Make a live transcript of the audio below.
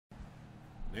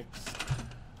Next.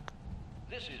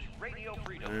 This is Radio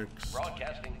Freedom,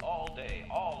 broadcasting all day,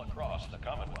 all across the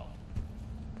Commonwealth.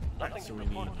 Nothing to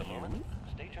report at the moment.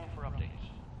 Stay tuned for updates.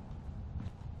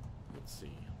 Let's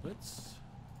see. Let's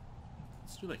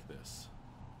do like this.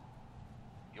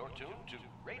 You're tuned to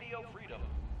Radio Freedom.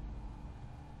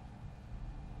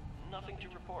 Nothing to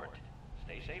report.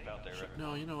 Stay safe out there.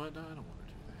 No, you know what? No, I don't want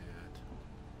to do that.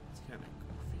 It's kind of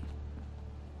goofy.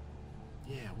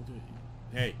 Yeah, we'll do it.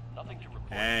 Hey. Nothing to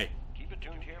report. Hey. Keep it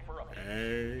tuned here for updates.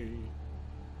 Hey.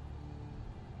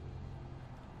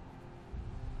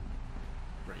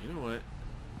 Right, you know what?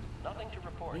 Nothing to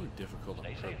report. Being difficult on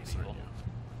Stay purpose, safe, aren't you?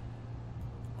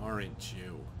 Aren't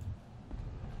you?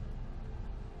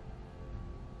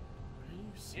 Why are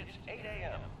you sitting It's there? 8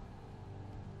 a.m.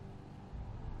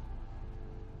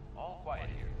 All quiet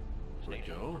here. There we Stay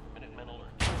tuned go. for Minutemen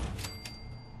Alert.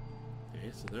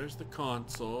 Okay, so there's the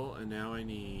console, and now I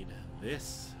need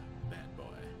this bad boy.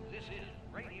 This is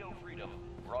Radio Freedom,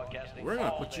 broadcasting We're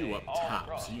gonna all put you day, up all top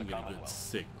across so you the can get a good Commonwealth.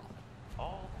 signal.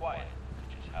 All quiet,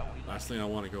 which is how we Last like thing I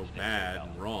want to go Stay bad safe out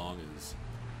and there. wrong is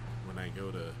when I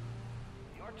go to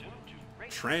You're tuned to Radio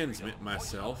transmit Freedom,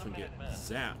 myself voice of and the get Minutemen.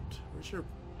 zapped. Where's your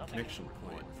Nothing connection to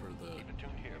report. point for the... Keep it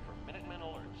tuned here for Minutemen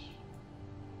Alerts.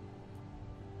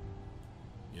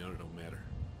 You know, it don't matter.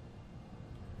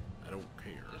 I don't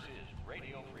care. This is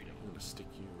Radio Freedom. I'm gonna stick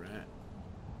you right.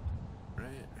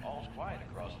 All's quiet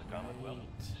across the Commonwealth.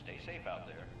 Stay safe out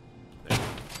there.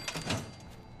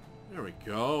 There we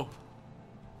go.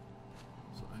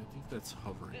 So I think that's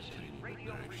hovering This tiny is bit Radio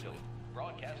there, Freedom, actually.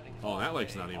 broadcasting Oh, all that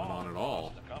light's day, not even all on at across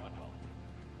all. the Commonwealth.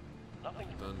 Nothing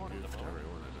to Done report at the goofed moment.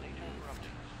 everyone. I Stay done tuned goofed.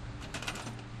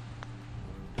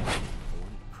 for updates.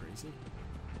 Going crazy?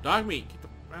 Dogmeat, get the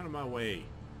out of my way.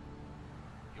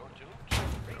 You're tuned to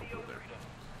Radio over there. Freedom.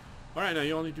 Alright, now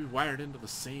you only do wired into the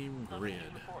same Nothing grid. to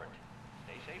report.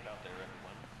 Stay safe out there,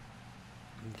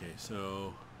 everyone. Okay,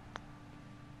 so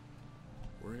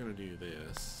we're gonna do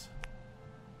this.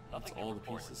 That's Nothing to all the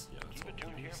report. pieces? Yeah, that's Keep all it the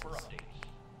tuned here pieces. for updates.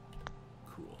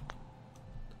 Cool.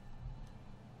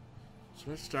 So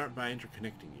let's start by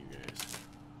interconnecting you guys.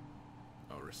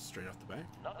 Oh, we're straight off the back?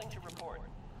 Nothing to report.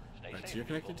 Stay Right, safe, so you're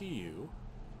connected to people. you.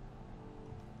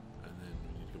 And then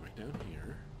we need to go back down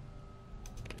here.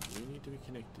 And you need to be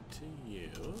connected to you.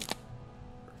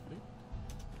 Perfect.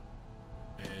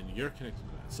 And you're connected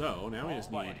to that. So now we All just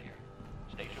quiet need here.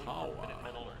 Stay tuned power. for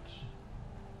Minutemen Alerts.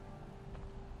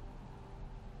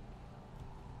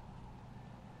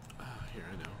 Here,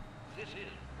 I know. This is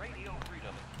Radio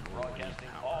Freedom, More broadcasting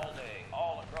power. all day,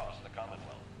 all across the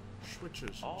Commonwealth.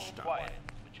 Switches and All stuff. quiet,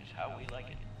 which is how we like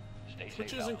it. Stay safe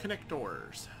Switches out and there.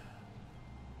 connectors.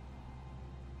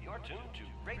 You're tuned to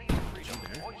Radio Freedom,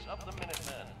 there. voice of the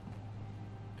Minutemen.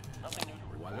 Nothing new to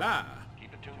report. Voila!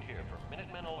 Keep it tuned here for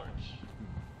Minutemen Alerts.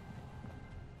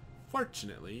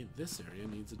 Fortunately, this area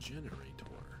needs a generator.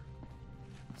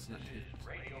 It's not This here. is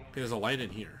Radio Okay, there's a light in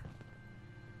here.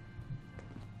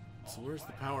 So where's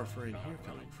the power for in here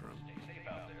coming from? Stay safe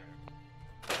out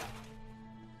there.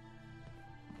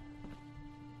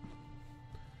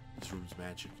 This room's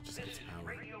magic. It just This gets is power.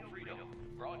 Radio Freedom,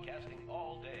 broadcasting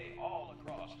all day, all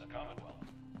across the Commonwealth.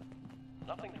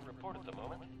 Nothing to report at the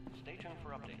moment. Stay tuned for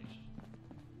updates.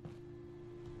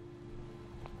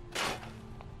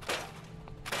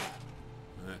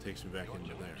 And that takes me back You're into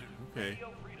tuned there. to Okay.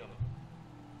 Radio Freedom.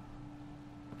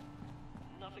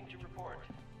 Nothing to report.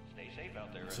 Stay safe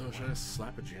out there. So everyone. should I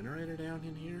slap a generator down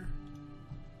in here?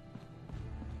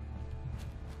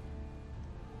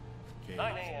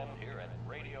 9 Okay. a.m. here at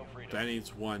Radio Freedom. That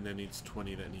needs 1, that needs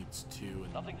 20, that needs 2,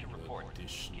 and Nothing to the report.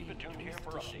 dish Keep it tuned here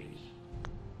for dish updates.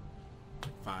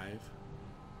 need 5.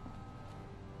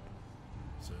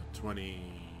 So 20...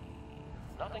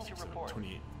 Nothing to report.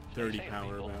 28, Stay 30 safe, power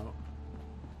people. about.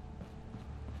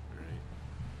 Alright.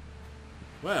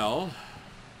 Well,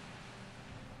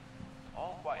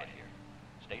 All quiet here.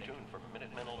 Stay tuned for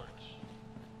Minutemen Alerts.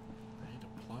 I need to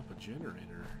plop a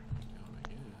generator down, I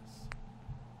guess.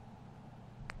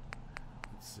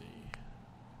 Let's see.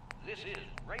 This is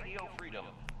Radio Freedom,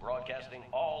 broadcasting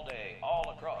all day,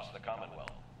 all across the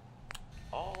Commonwealth.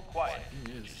 All quiet,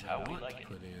 Thing which is, is I how we want like to it.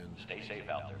 put in- Stay safe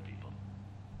out there, people.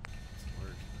 It's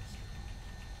large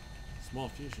enough. Small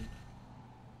fusion.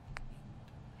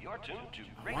 You're tuned to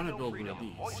I want to Radio build Freedom, one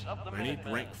of voice these. of the But I need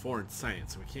Minutemen. rank 4 in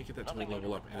science, so we can't get that till we Nothing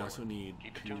level to up. And I report. also need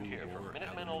Keep it 2 tuned here for more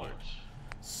Minutemen aluminium.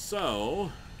 Alerts.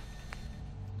 So,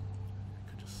 I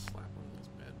could just slap one of these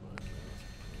bad boys.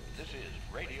 This is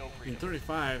Radio In Freedom.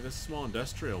 35, this small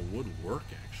industrial would work,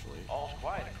 actually. All's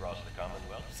quiet across the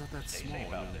Commonwealth. It's not that Stay small.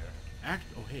 safe out there.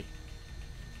 Oh, hey.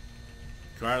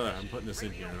 Carla, I'm putting this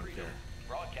in here. I don't Radio care. Freedom,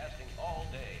 broadcasting all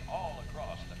day, all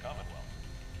across the Commonwealth.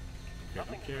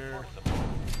 share.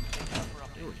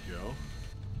 There we go.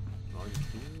 Log 2.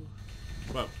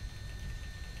 Whoa.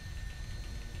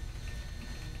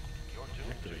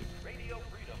 Activate. Radio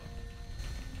freedom.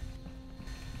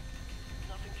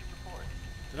 Nothing to report.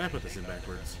 Did I put this in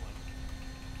backwards?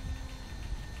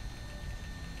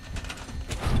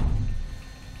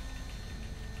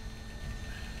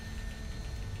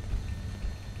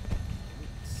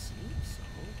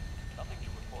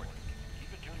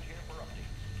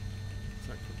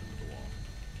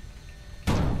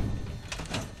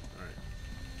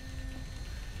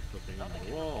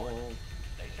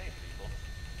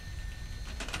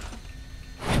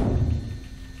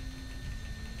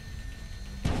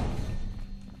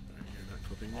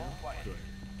 Good.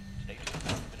 Stay tuned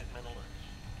for Minutemen alerts.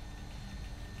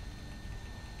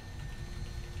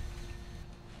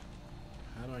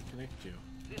 How do I connect you?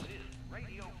 This is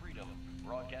Radio Freedom,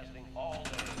 broadcasting all day,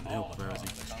 No all across browsing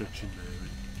the restriction mode.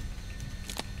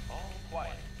 All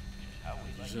quiet, which is how we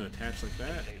like Just gonna attach like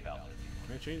that? Stay safe out there.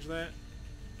 Can I change that?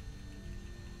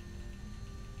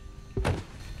 You're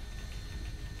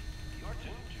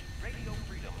tuned to Radio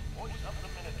Freedom, voice of the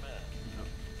Minutemen. No.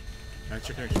 That's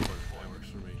your connection point. That works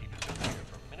for me. Keep it tuned here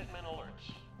for Minutemen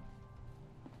alerts.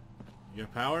 You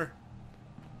got power?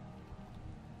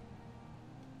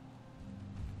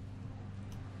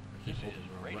 This is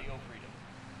Radio Freedom.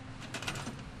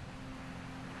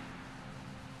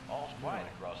 All's quiet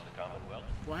across the Commonwealth.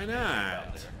 Why Stay safe out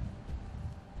not? there.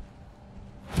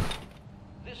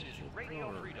 This is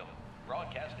Radio Freedom,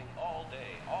 broadcasting all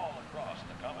day, all across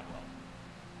the Commonwealth.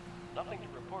 Nothing to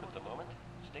report at the moment.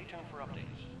 Stay tuned for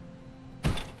updates.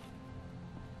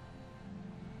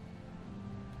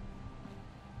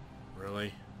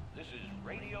 Really? This is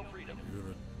Radio Freedom. You're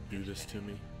gonna do this to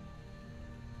me?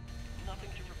 Nothing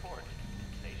to report.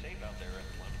 Stay safe out there,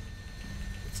 everyone.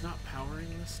 It's not powering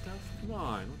this stuff? Come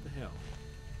on, what the hell?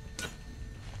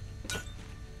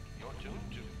 You're tuned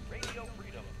to Radio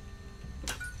Freedom.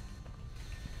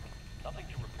 Nothing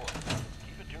to report.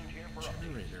 Keep it tuned here for updates.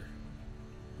 Generator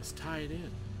is tied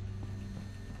in.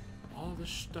 All this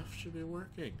stuff should be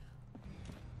working.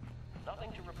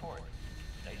 Nothing to report.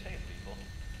 Stay safe, people.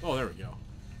 Oh, there we go.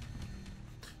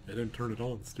 I didn't turn it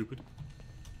on, stupid.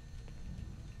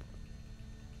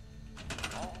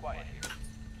 All quiet here.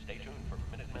 Stay tuned for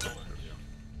Minutemen alerts.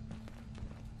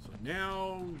 So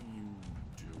now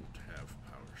you don't have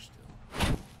power still. God, I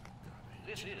hate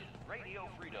This you. is Radio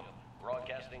Freedom,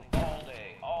 broadcasting all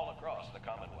day, all across the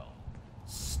Commonwealth.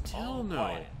 Still All no.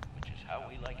 quiet, which is how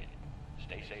we like it.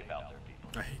 Stay safe out there,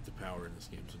 people. I hate the power in this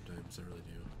game sometimes, I really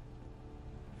do.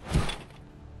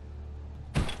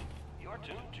 You're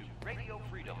tuned to Radio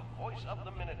Freedom, voice of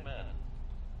the Minutemen.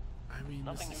 I mean,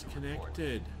 Nothing this is to report.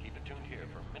 connected. Keep it tuned here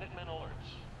for Minutemen alerts.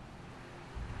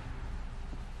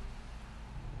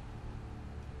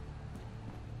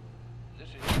 This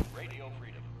is Radio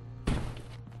Freedom.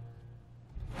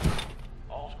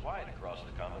 All's quiet across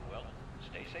the Commonwealth.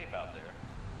 Stay safe out there.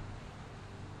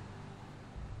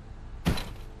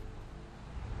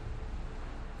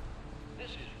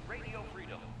 This is Radio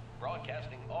Freedom,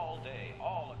 broadcasting all day,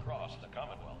 all across the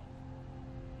Commonwealth.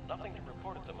 Nothing to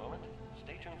report at the moment.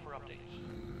 Stay tuned for updates.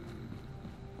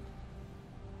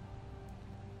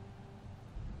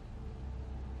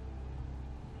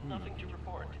 Nothing to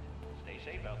report. Stay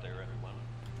safe out there, everyone.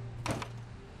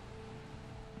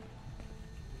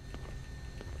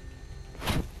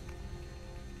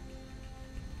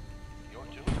 You're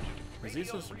tuned to Because Radio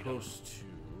these are Freedom. supposed to,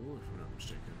 if I'm not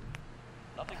mistaken,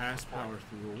 Nothing to pass report. power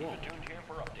through a Keep wall. it tuned here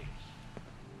for updates.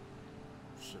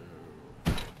 So,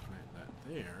 plant that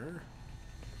there.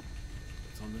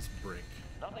 It's on this brick.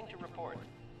 Nothing to report.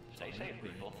 Stay safe,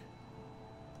 Brick. people.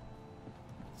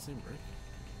 Same brick.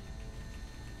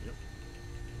 Yep.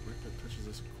 Brick that touches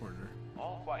this corner.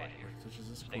 All quiet here. Brick touches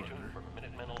this Stay corner. tuned for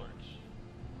Minutemen alerts.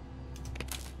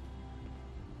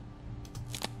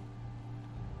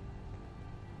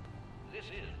 This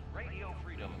is Radio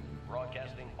Freedom,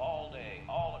 broadcasting all day,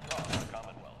 all across the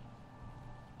Commonwealth.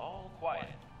 All quiet,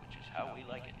 which is how we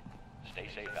like it. Stay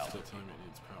safe out Still there. telling me it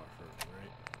needs power first,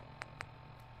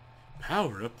 right?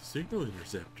 Power up the signal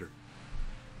interceptor.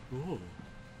 Oh.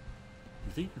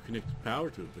 You think you connected power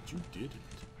to it, but you didn't.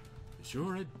 Because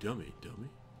you're a dummy, dummy.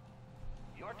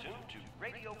 You're tuned to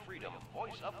Radio Freedom,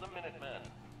 voice of the Minutemen.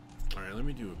 Alright, let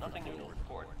me do a Nothing quick new to little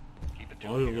report. Keep it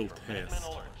I'll tuned do a here little for Minutemen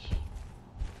test. alerts.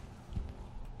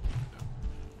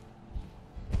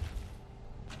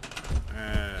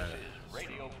 This is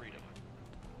Radio Freedom.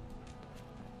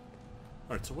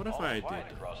 Alright, so what if All I quiet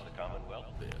did across the Commonwealth.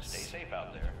 this? Stay safe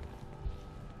out there.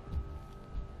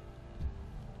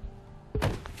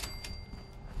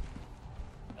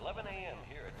 "11 a.m.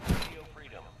 here at Radio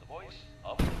Freedom. voice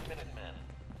of the Minutemen.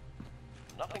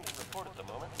 Nothing to report at the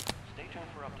moment. Stay tuned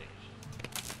for updates.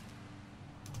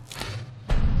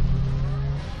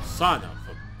 Son of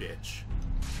a bitch.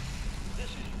 This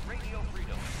is Radio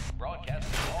Freedom,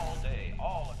 broadcasting all day,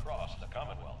 all across the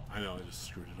Commonwealth. I know, I just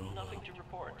screwed it all Nothing up. to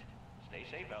report. Stay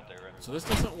safe out there, everyone. So this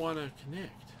doesn't want to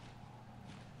connect.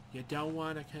 You don't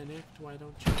want to connect? Why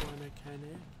don't you want to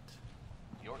connect?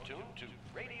 You're tuned to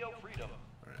Radio Freedom.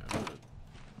 Alright, I'm gonna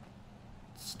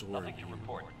store Nothing to you.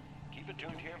 report. Keep it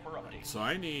tuned here for updates. So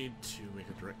I need to make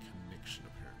a direct connection,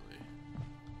 apparently.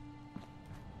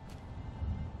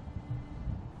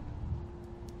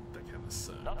 That kind of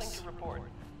sucks. Nothing to report.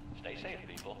 Stay safe,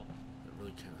 people. That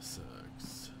really kind of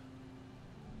sucks.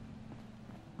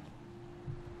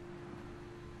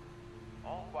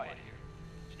 All quiet here.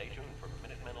 Stay tuned for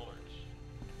Minutemen alerts.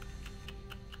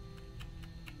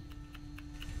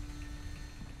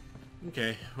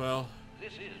 Okay, well,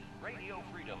 This is Radio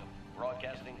Freedom,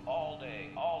 broadcasting all day,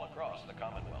 all across the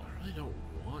Commonwealth. I really don't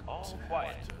want All to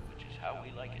quiet, have to which is how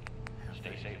we like it. have Stay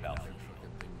that safe out there, fucking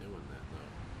people. thing doing that,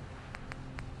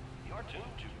 though. You're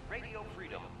tuned to Radio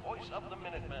Freedom, voice of the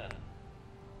Minutemen.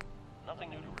 Nothing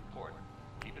new to report.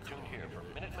 Keep it tuned here for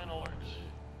Minutemen alerts.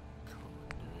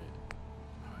 Conduit.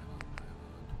 Pylon.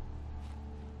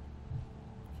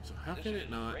 So how This can is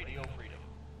it not... Radio Freedom.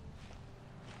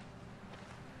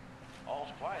 All's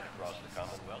quiet across the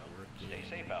Commonwealth. Stay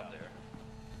safe out there.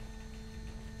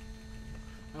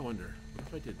 I wonder, what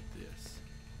if I did this?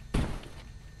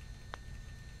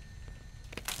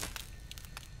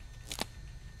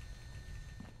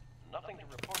 Nothing to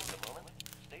report at the moment.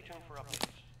 Stay tuned for updates.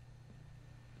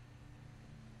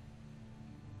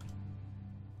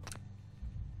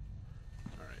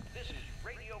 Alright. This is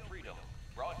Radio Freedom,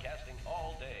 broadcasting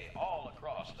all day, all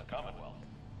across the Commonwealth.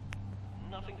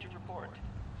 Nothing to report.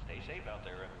 Stay safe out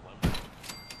there, everyone.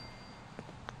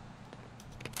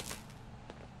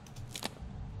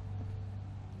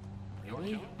 You're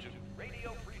Really? tuned to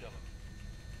Radio Freedom.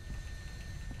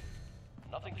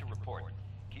 Nothing to report.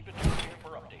 Keep it tuned here for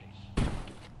updates.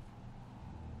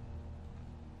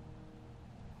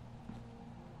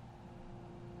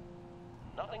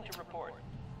 Nothing to report.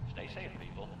 Stay safe,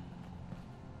 people.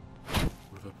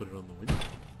 What if I put it on the window?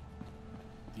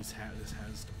 This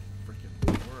has to freaking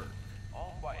work.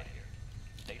 All quiet here.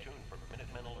 Stay tuned for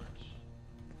Minutemen alerts.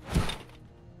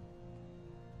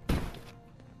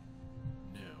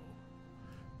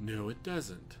 No. No, it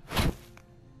doesn't.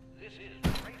 This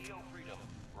is Radio Freedom,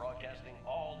 broadcasting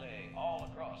all day, all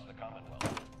across the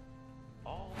Commonwealth.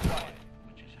 All quiet,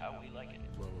 which is how we like it.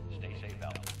 Whoa, whoa, whoa. Stay safe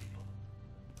out there, people.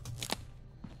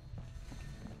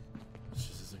 This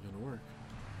just isn't gonna work.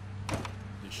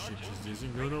 This You're shit tuned just to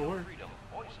isn't gonna Radio work. Freedom,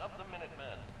 voice of the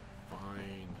Minutemen.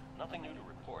 Fine. Nothing new to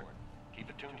report. Keep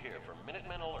it tuned here for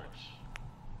Minutemen alerts.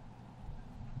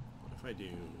 What if I do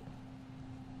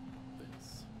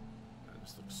this? That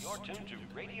just looks You're tuned to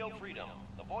stupid. Radio Freedom,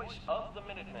 the voice of the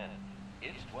Minutemen.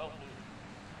 It's 12 noon.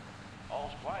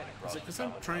 All's quiet across Is it the because I'm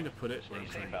Commonwealth. trying to put it where I'm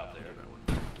Stay trying safe to out put there. it? That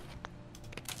one.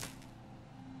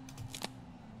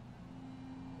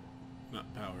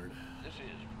 Not powered. This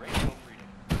is Radio Freedom.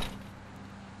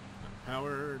 Not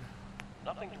powered.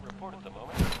 Nothing to report at the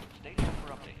moment. Stay tuned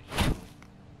for updates.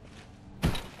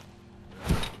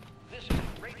 This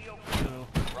is Radio Freedom, No.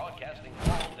 broadcasting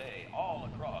all day, all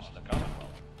across the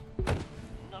Commonwealth.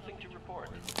 Nothing to report.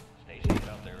 Stay safe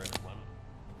out there, everyone.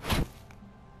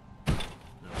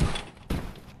 No.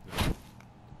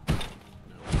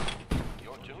 No.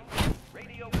 You're tuned to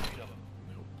Radio Freedom.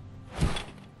 No.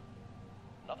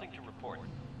 Nothing to report.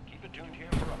 Keep it tuned here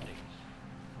for updates.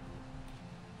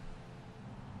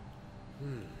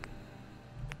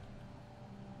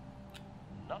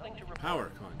 Nothing to report.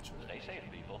 Power conduit. Stay safe,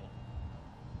 people.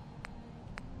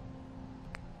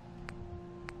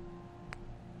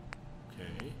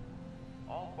 Okay.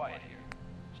 All quiet here.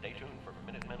 Stay tuned for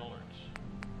Minutemen alerts.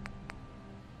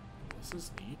 This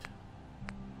is neat.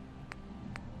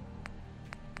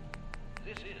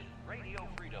 This is Radio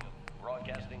Freedom,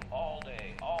 broadcasting all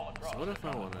day, all across So what the if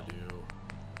I want to Commonwealth. do...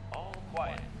 All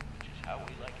quiet, which is how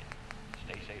we like it.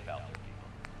 Stay safe out there, people.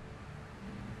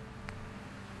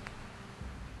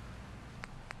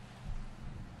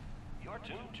 You're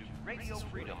tuned to Radio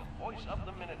Freedom, voice of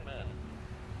the Minutemen.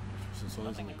 Since all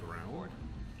is on Nothing the to ground? report.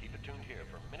 Keep it tuned here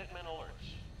for Minutemen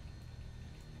alerts.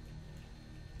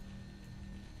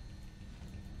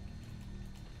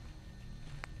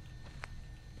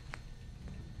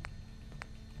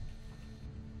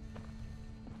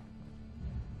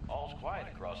 All's quiet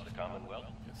across the Commonwealth.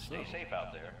 Guess Stay so. safe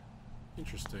out there.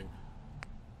 Interesting.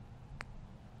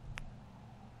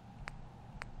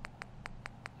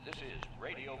 This is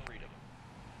Radio Freedom.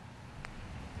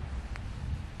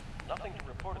 Nothing to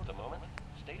report at the moment.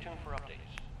 Stay tuned for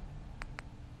updates.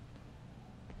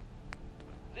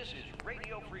 This is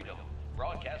Radio Freedom,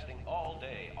 broadcasting all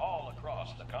day, all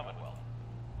across the Commonwealth.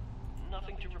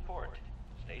 Nothing to report.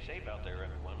 Stay safe out there,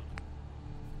 everyone.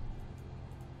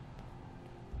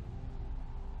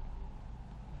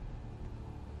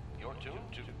 You're tuned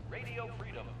to Radio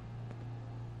Freedom.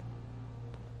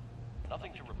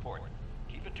 Nothing to report.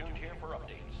 Keep it tuned here for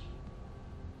updates.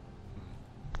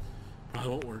 Probably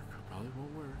won't work. Probably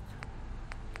won't work.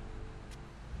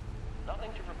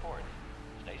 Nothing to report.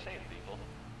 Stay safe, people.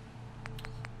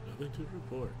 Nothing to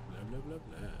report. Blah, blah, blah,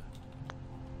 blah.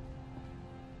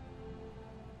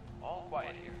 All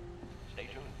quiet here. Stay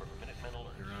tuned for Minutemen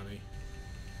alerts. Hey, Ronnie.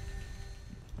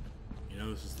 You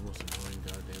know this is the most annoying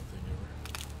goddamn thing ever.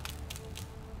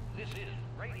 This is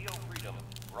Radio Freedom,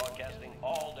 broadcasting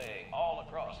all day, all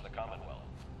across the Commonwealth.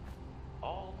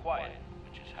 All quiet,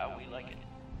 which is how we like it.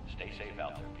 Stay safe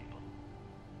out there, people.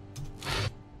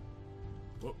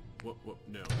 Whoop,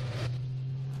 no.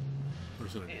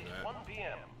 Who's gonna do It's that? 1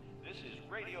 p.m. This is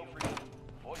Radio Freedom,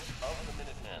 voice of the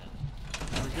Minutemen.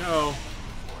 Here we go.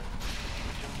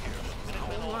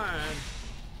 Minutemen Hold alerts. on.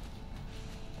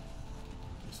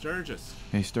 Sturgis.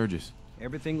 Hey, Sturgis.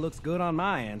 Everything looks good on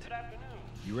my end. Good afternoon.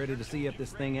 You ready to see if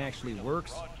this thing actually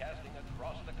works? Broadcasting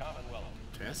across the Commonwealth.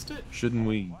 Test it? Shouldn't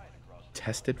we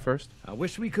test it first? I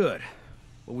wish we could,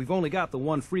 but we've only got the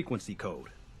one frequency code.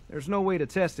 There's no way to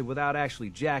test it without actually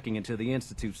jacking into the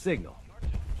Institute signal.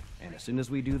 And as soon as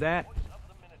we do that,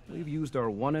 we've used our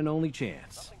one and only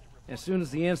chance. As soon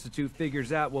as the Institute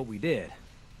figures out what we did,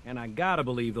 and I gotta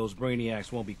believe those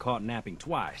brainiacs won't be caught napping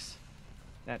twice,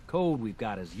 that code we've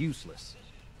got is useless.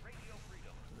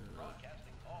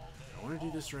 I want to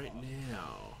do this right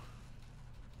now.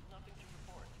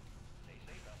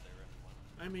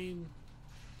 I mean,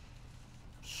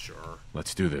 sure.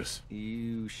 Let's do this.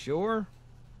 You sure?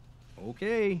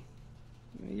 Okay.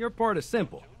 Your part is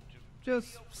simple.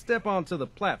 Just step onto the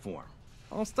platform.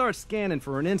 I'll start scanning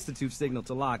for an Institute signal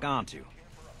to lock onto.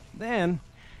 Then,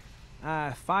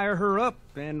 I fire her up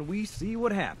and we see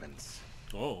what happens.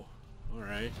 Oh,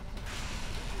 alright.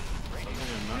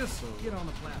 Just get on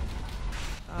the platform.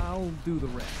 I'll do the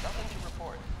rest. Nothing to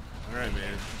report. Alright,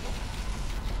 man.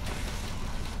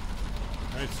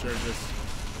 Alright, Sturgis.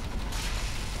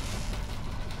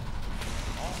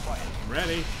 All quiet. I'm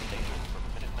ready. Stay tuned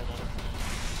for Minutemen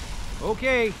alerts.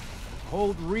 Okay,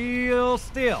 hold real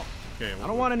still. Okay, I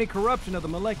don't want any corruption of the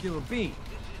molecular beam.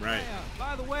 Right. Yeah,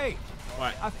 by the way,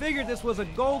 What? I figured this was a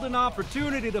golden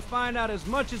opportunity to find out as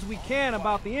much as we can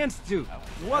about the Institute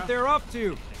and what they're up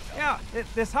to. Yeah,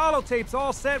 this holotape's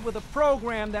all set with a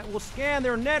program that will scan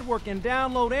their network and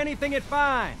download anything it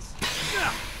finds.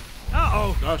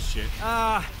 Uh-oh. Oh, shit.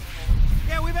 Yeah,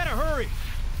 we better hurry.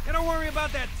 And don't worry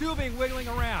about that tubing wiggling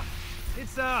around.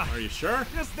 It's, Are you sure?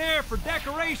 just there for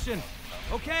decoration.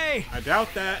 Okay, I doubt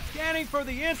that. scanning for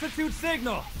the Institute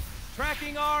signal.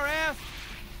 Tracking RF.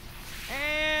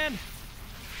 And...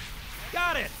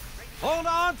 got it. Hold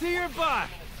on to your butt.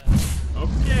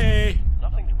 Okay.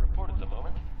 Nothing to report at the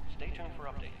moment. Stay tuned for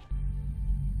updates.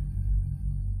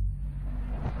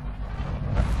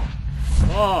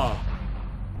 Oh.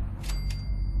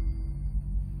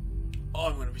 Oh,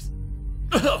 I'm gonna be...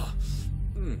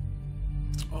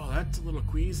 Oh, that's a little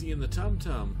queasy in the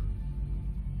tum-tum.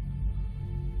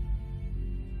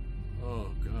 Oh,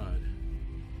 God.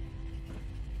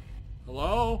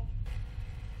 Hello?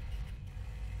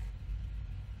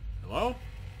 Hello?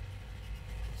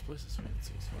 This place is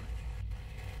fancy as fuck.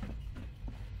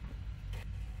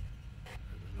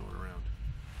 There's no one around.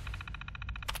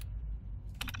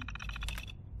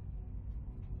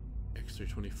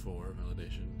 X324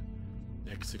 validation.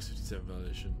 X657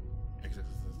 validation. X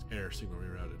error signal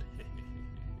rerouted.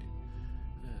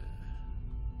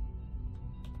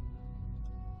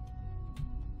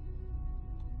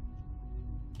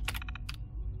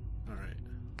 Alright,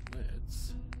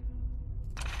 let's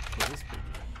put this baby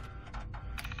in.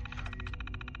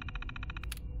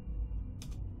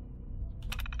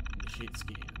 Initiate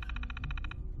scan.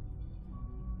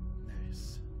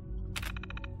 Nice.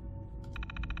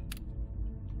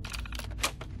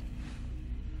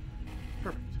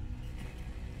 Perfect.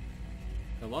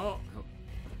 Hello?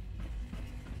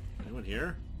 Anyone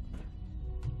here?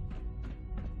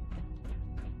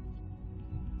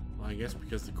 Well, I guess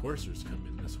because the coursers come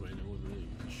in this way, no one really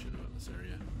gives a shit about this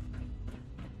area.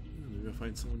 Maybe I'll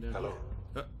find someone down Hello.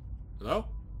 here. Hello?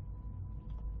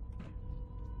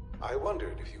 I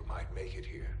wondered if you might make it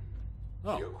here.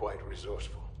 Oh, You're quite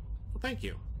resourceful. well, thank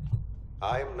you.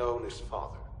 I am known as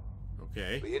Father.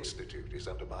 Okay. The Institute is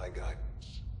under my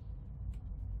guidance.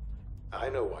 I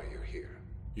know why you're here.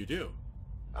 You do?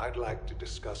 I'd like to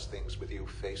discuss things with you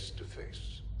face to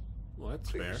face. Well,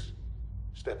 that's fair. Please,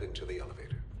 step into the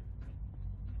elevator.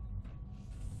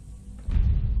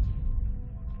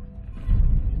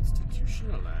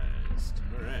 Institutionalized.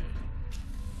 Alright.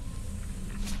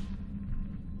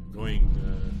 Going,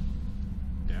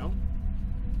 down?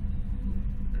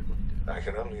 We're going down. I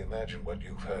can only imagine what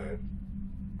you've heard,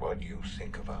 what you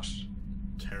think of us.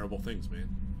 Terrible things,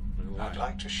 man. I'm not gonna I'd lie.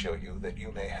 like to show you that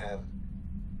you may have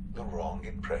the wrong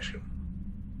impression.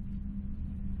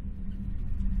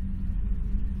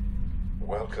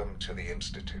 Welcome to the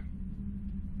Institute.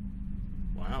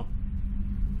 Wow.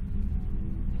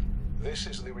 This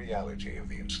is the reality of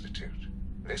the Institute.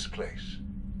 This place,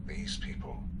 these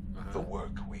people, the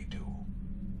work we do.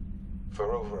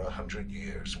 For over 100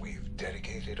 years, we've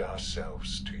dedicated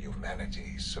ourselves to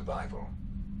humanity's survival.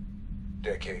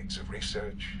 Decades of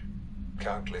research,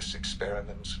 countless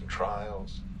experiments and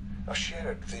trials, a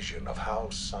shared vision of how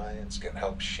science can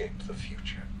help shape the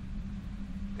future.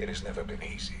 It has never been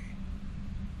easy,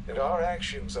 and our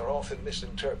actions are often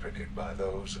misinterpreted by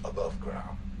those above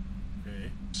ground.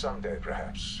 Okay. Someday,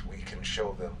 perhaps, we can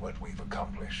show them what we've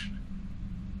accomplished.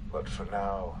 But for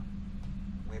now,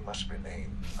 we must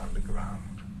remain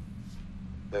underground.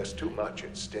 There's too much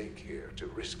at stake here to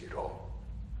risk it all.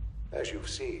 As you've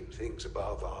seen, things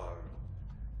above are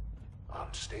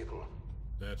unstable.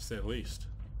 That's the least.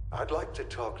 I'd like to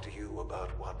talk to you about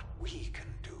what we can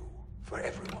do for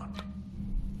everyone.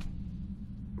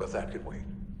 But that can wait.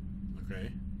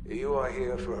 Okay. You are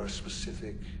here for a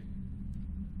specific,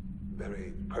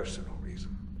 very personal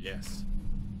reason. Yes.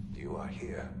 You are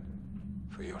here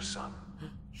for your son.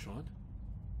 Shaun?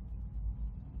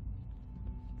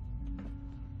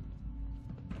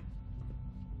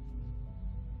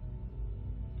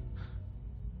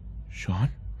 Shaun?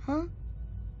 Huh?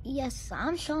 Yes,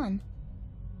 I'm Shaun.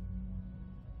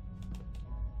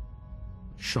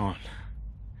 Shaun.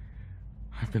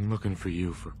 I've been looking for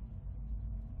you for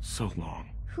so long.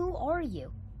 Who are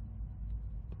you?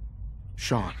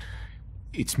 Shaun,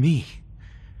 it's me.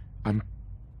 I'm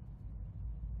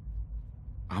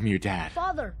your dad.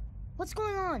 Father, what's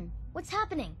going on? What's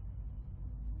happening?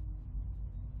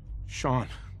 Shaun,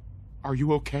 are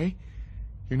you okay?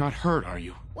 You're not hurt, are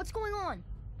you? What's going on?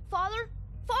 Father?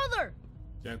 Father!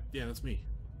 Yeah, that's me.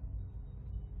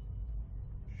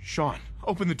 Shaun,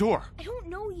 open the door. I don't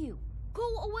know you. Go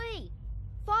away.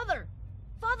 Father!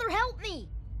 Father, help me!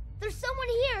 There's someone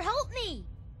here, help me!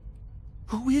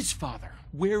 Who is Father?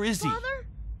 Where is he? Father?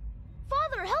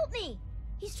 Father, help me!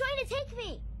 He's trying to take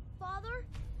me! Father?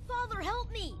 Father, help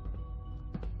me!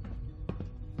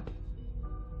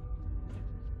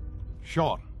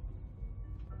 Shaun.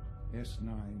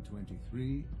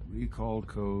 S923, recall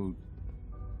code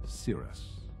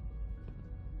Cirrus.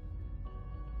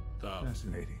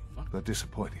 Fascinating, but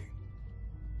disappointing.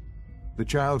 The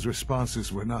child's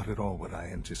responses were not at all what I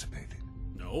anticipated.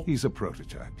 No? He's a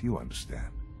prototype, you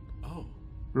understand. Oh.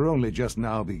 We're only just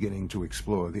now beginning to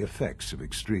explore the effects of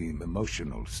extreme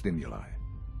emotional stimuli.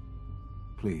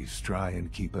 Please try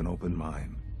and keep an open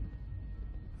mind.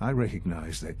 I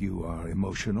recognize that you are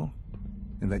emotional,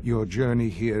 and that your journey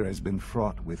here has been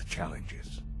fraught with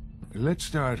challenges. Let's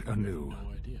start anew.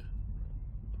 No idea.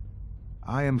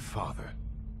 I am Father.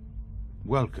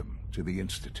 Welcome to the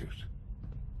Institute.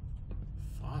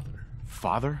 Father?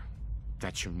 Father?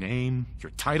 That's your name? Your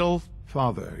title?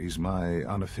 Father is my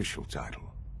unofficial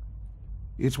title.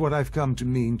 It's what I've come to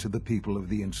mean to the people of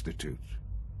the Institute,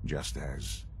 just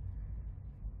as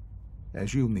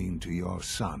you mean to your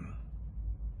son,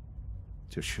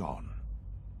 to Shaun.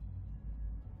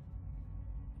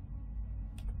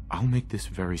 I'll make this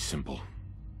very simple.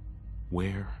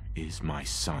 Where is my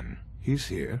son? He's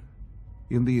here,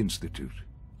 in the Institute.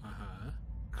 Uh-huh.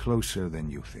 Closer than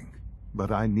you think.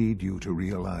 But I need you to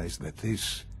realize that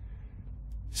this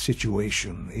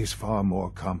situation is far more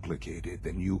complicated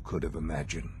than you could have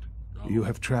imagined. Oh. You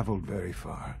have traveled very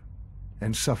far,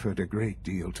 and suffered a great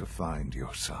deal to find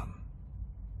your son.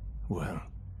 Well,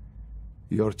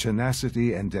 your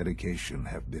tenacity and dedication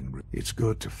have been... It's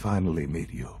good to finally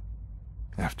meet you.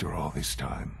 After all this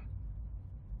time.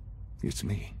 It's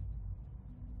me.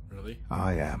 Really?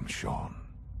 I am Shaun.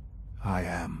 I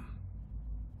am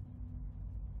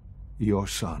your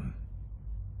son.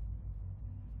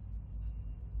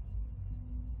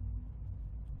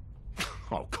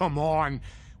 Oh, come on!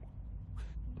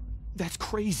 That's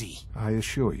crazy. I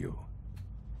assure you,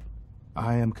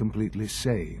 I am completely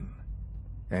sane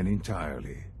and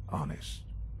entirely honest.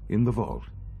 In the vault,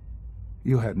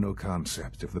 you had no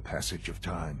concept of the passage of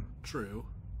time. True.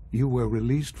 You were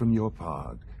released from your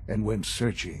pod and went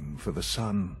searching for the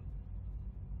son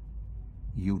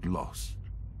you'd lost.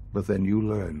 But then you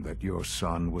learned that your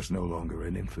son was no longer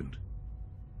an infant,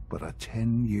 but a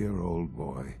 10-year-old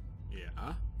boy.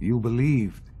 Yeah? You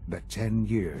believed that 10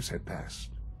 years had passed.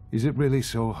 Is it really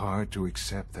so hard to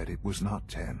accept that it was not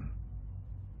 10,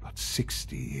 but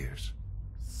 60 years?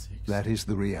 60. That is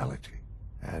the reality.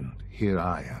 And here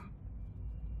I am,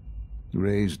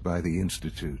 raised by the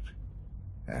Institute,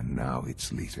 and now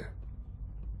its leader.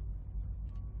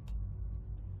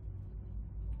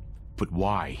 But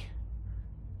why?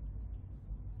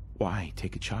 Why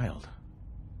take a child?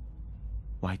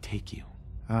 Why take you?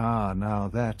 Ah, now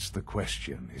that's the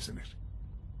question, isn't it?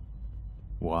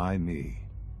 Why me?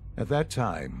 At that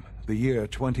time, the year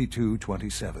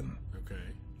 2227, Okay.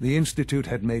 the Institute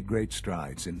had made great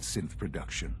strides in synth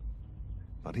production.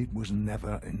 But it was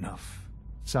never enough.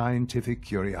 Scientific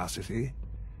curiosity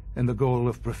and the goal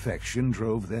of perfection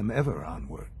drove them ever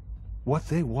onward. What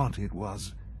they wanted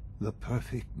was the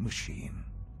perfect machine.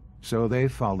 So they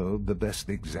followed the best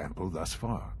example thus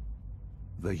far.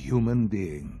 The human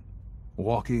being.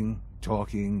 Walking,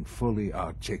 talking, fully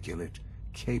articulate,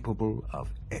 capable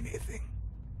of anything.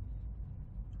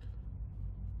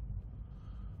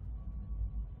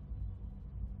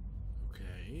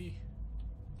 Okay.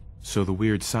 So the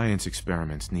weird science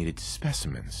experiments needed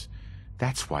specimens.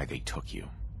 That's why they took you.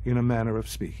 In a manner of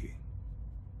speaking.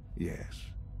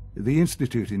 Yes. The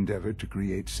Institute endeavored to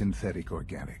create synthetic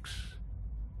organics.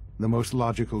 The most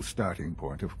logical starting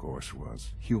point, of course,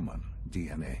 was human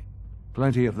DNA.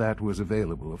 Plenty of that was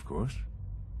available, of course.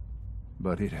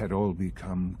 But it had all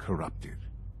become corrupted.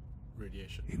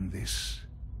 Radiation. In this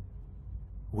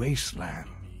wasteland,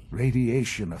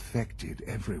 radiation affected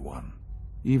everyone.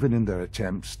 Even in their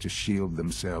attempts to shield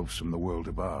themselves from the world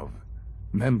above,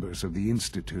 members of the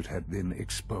Institute had been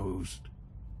exposed.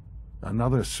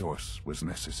 Another source was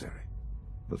necessary.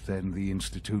 But then the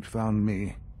Institute found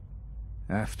me,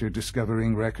 after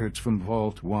discovering records from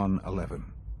Vault 111.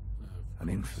 An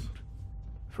infant,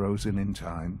 frozen in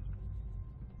time,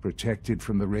 protected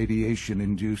from the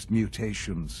radiation-induced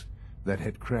mutations that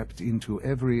had crept into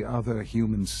every other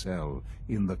human cell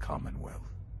in the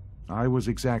Commonwealth. I was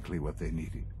exactly what they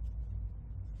needed.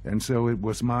 And so it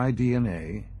was my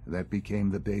DNA that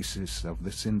became the basis of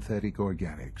the synthetic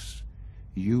organics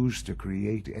used to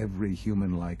create every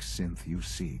human-like synth you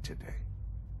see today.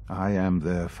 I am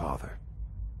their father.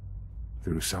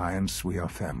 Through science, we are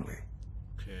family.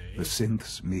 Okay. The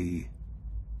synths, me,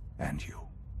 and you.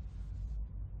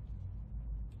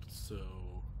 So...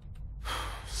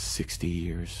 60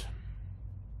 years.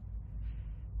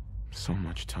 So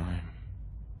much time.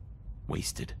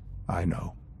 Wasted. I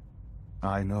know.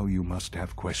 I know you must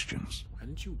have questions. Why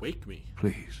didn't you wake me?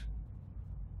 Please.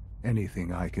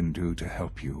 Anything I can do to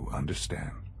help you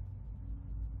understand.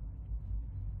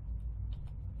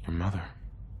 Your mother.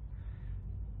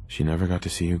 She never got to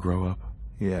see you grow up?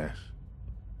 Yes.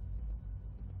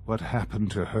 What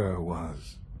happened to her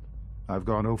was... I've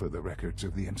gone over the records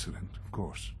of the incident, of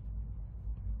course.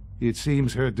 It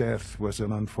seems her death was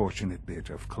an unfortunate bit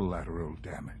of collateral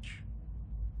damage.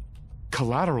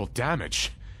 Collateral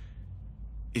damage?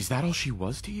 Is that all she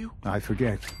was to you? I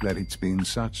forget that it's been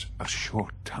such a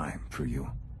short time for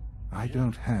you. I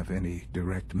don't have any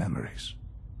direct memories.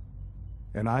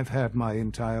 And I've had my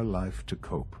entire life to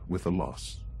cope with the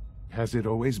loss. Has it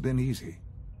always been easy?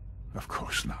 Of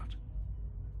course not.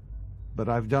 But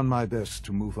I've done my best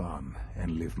to move on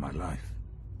and live my life.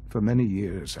 For many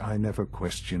years, I never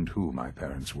questioned who my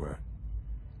parents were.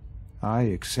 I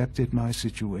accepted my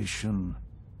situation,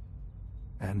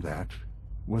 and that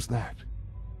was that.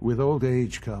 With old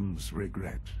age comes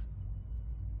regret.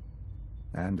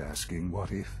 And asking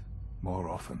what if more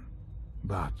often.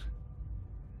 But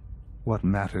what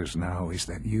matters now is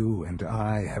that you and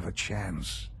I have a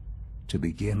chance to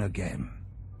begin again.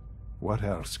 What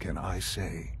else can I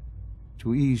say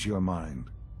to ease your mind?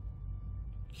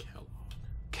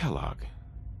 Kellogg?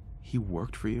 He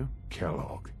worked for you?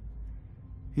 Kellogg.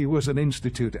 He was an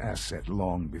Institute asset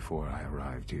long before I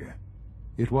arrived here.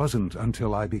 It wasn't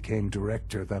until I became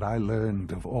director that I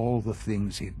learned of all the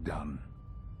things he'd done.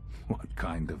 What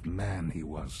kind of man he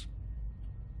was.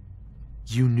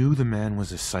 You knew the man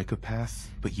was a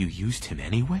psychopath, but you used him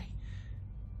anyway?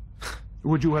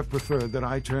 Would you have preferred that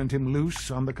I turned him loose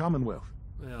on the Commonwealth?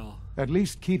 Well... At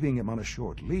least keeping him on a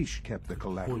short leash kept the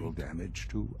collateral damage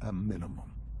to a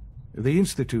minimum. The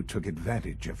Institute took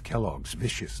advantage of Kellogg's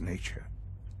vicious nature.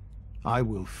 I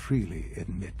will freely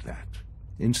admit that.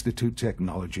 Institute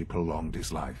technology prolonged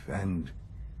his life, and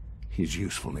his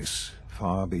usefulness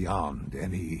far beyond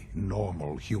any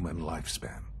normal human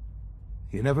lifespan.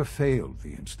 He never failed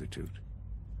the Institute.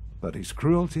 But his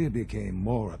cruelty became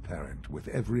more apparent with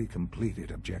every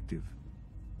completed objective.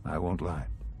 I won't lie.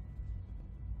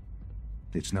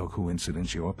 It's no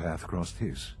coincidence your path crossed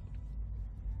his.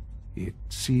 It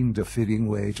seemed a fitting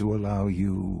way to allow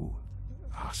you,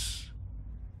 us,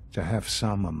 to have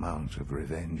some amount of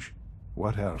revenge.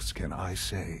 What else can I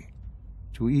say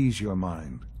to ease your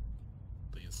mind?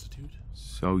 The Institute?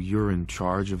 So you're in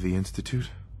charge of the Institute?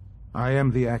 I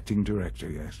am the acting director,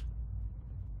 yes.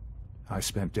 I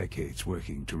spent decades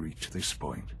working to reach this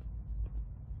point.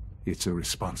 It's a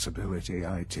responsibility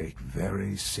I take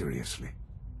very seriously.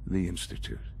 The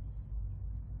Institute.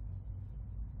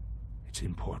 It's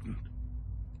important.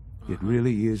 It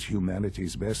really is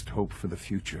humanity's best hope for the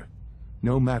future,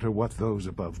 no matter what those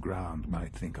above ground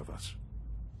might think of us.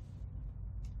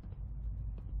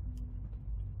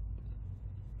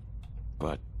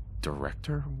 But,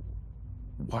 Director?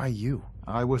 Why you?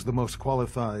 I was the most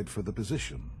qualified for the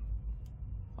position.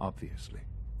 Obviously.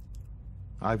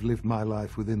 I've lived my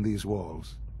life within these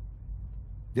walls,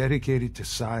 dedicated to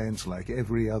science like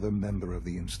every other member of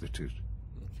the Institute.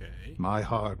 Okay. My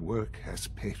hard work has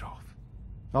paid off.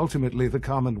 Ultimately, the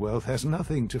Commonwealth has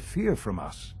nothing to fear from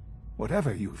us.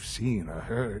 Whatever you've seen or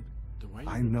heard, Then why are you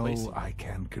I know replacing I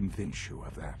can convince you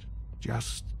of that.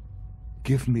 Just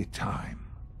give me time.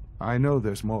 I know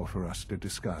there's more for us to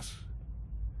discuss.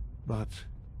 But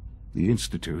the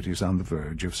Institute is on the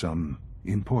verge of some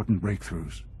important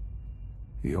breakthroughs.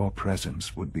 Your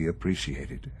presence would be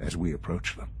appreciated as we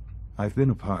approach them. I've been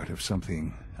a part of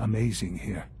something amazing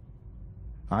here.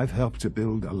 I've helped to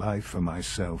build a life for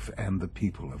myself and the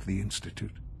people of the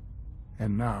Institute.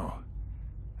 And now,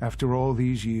 after all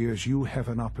these years, you have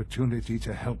an opportunity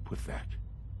to help with that.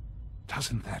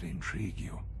 Doesn't that intrigue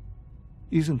you?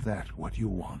 Isn't that what you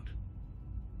want?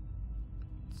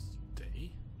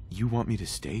 Stay? You want me to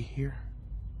stay here?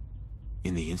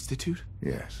 In the Institute?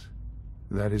 Yes,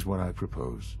 that is what I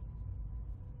propose.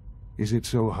 Is it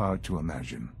so hard to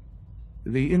imagine?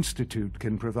 The Institute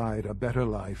can provide a better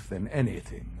life than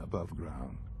anything above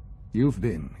ground. You've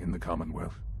been in the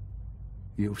Commonwealth.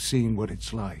 You've seen what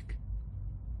it's like.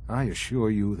 I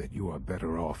assure you that you are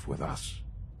better off with us.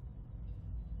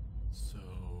 So...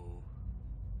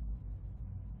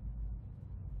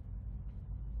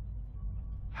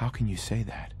 How can you say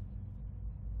that?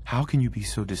 How can you be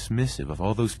so dismissive of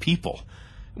all those people?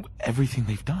 Everything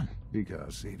they've done?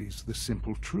 Because it is the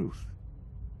simple truth.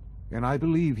 And I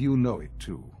believe you know it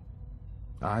too.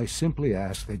 I simply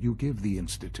ask that you give the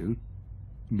Institute,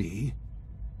 me,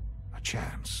 a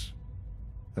chance.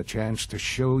 A chance to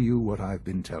show you what I've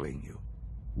been telling you.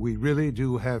 We really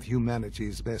do have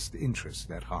humanity's best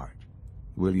interest at heart.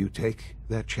 Will you take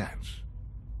that chance?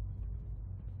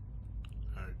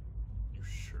 Are you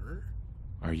sure?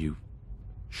 Are you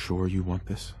sure you want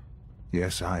this?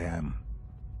 Yes, I am.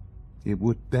 It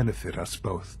would benefit us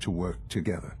both to work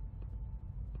together.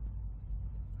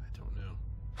 I don't know.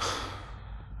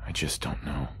 I just don't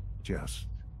know. Just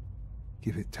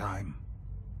give it time.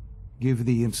 Give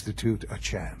the Institute a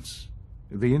chance.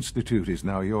 The Institute is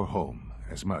now your home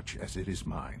as much as it is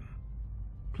mine.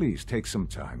 Please take some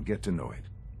time, get to know it.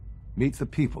 Meet the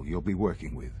people you'll be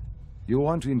working with. You'll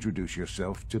want to introduce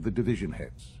yourself to the division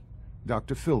heads.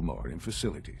 Dr. Fillmore in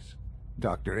Facilities,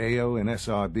 Dr. Ayo in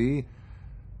SRB,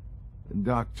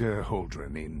 Dr.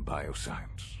 Holdren in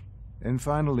Bioscience, and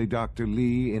finally Dr.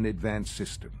 Lee in Advanced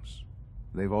Systems.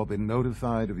 They've all been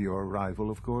notified of your arrival,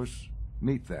 of course.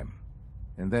 Meet them,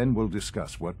 and then we'll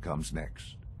discuss what comes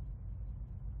next.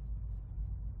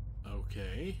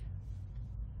 Okay.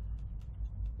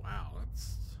 Wow,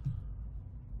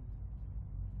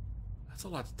 that's a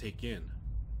lot to take in.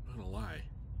 I'm not gonna lie.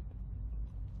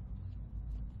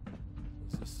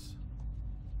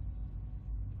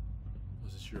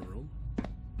 Was this your room? Oh,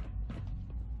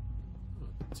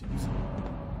 it seems.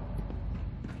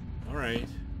 All right.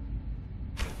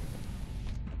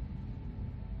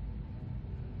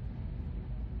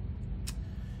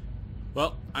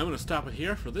 Well, I'm going to stop it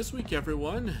here for this week,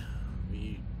 everyone.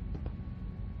 We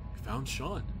found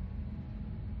Shaun.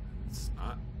 It's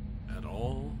not at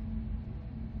all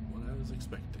what I was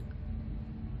expecting.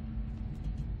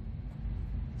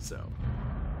 So,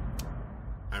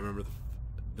 I remember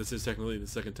this is technically the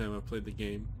second time I've played the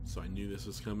game, so I knew this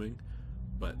was coming.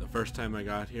 But the first time I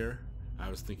got here, I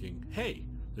was thinking, hey,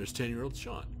 there's 10-year-old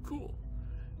Shaun. Cool.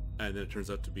 And then it turns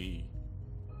out to be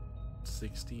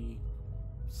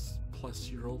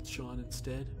 60-plus-year-old Shaun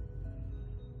instead.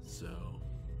 So,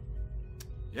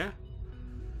 yeah.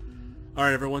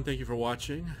 Alright, everyone, thank you for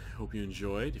watching. Hope you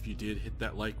enjoyed. If you did, hit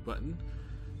that like button.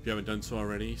 If you haven't done so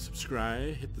already,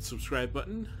 subscribe. Hit the subscribe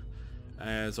button.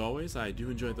 As always, I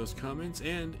do enjoy those comments,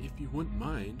 and if you wouldn't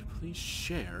mind, please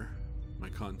share my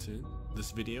content,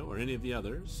 this video, or any of the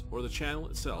others, or the channel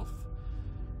itself,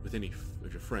 with any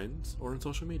of your friends, or on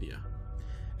social media.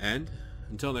 And,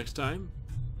 until next time,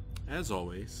 as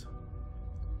always,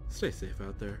 stay safe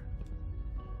out there.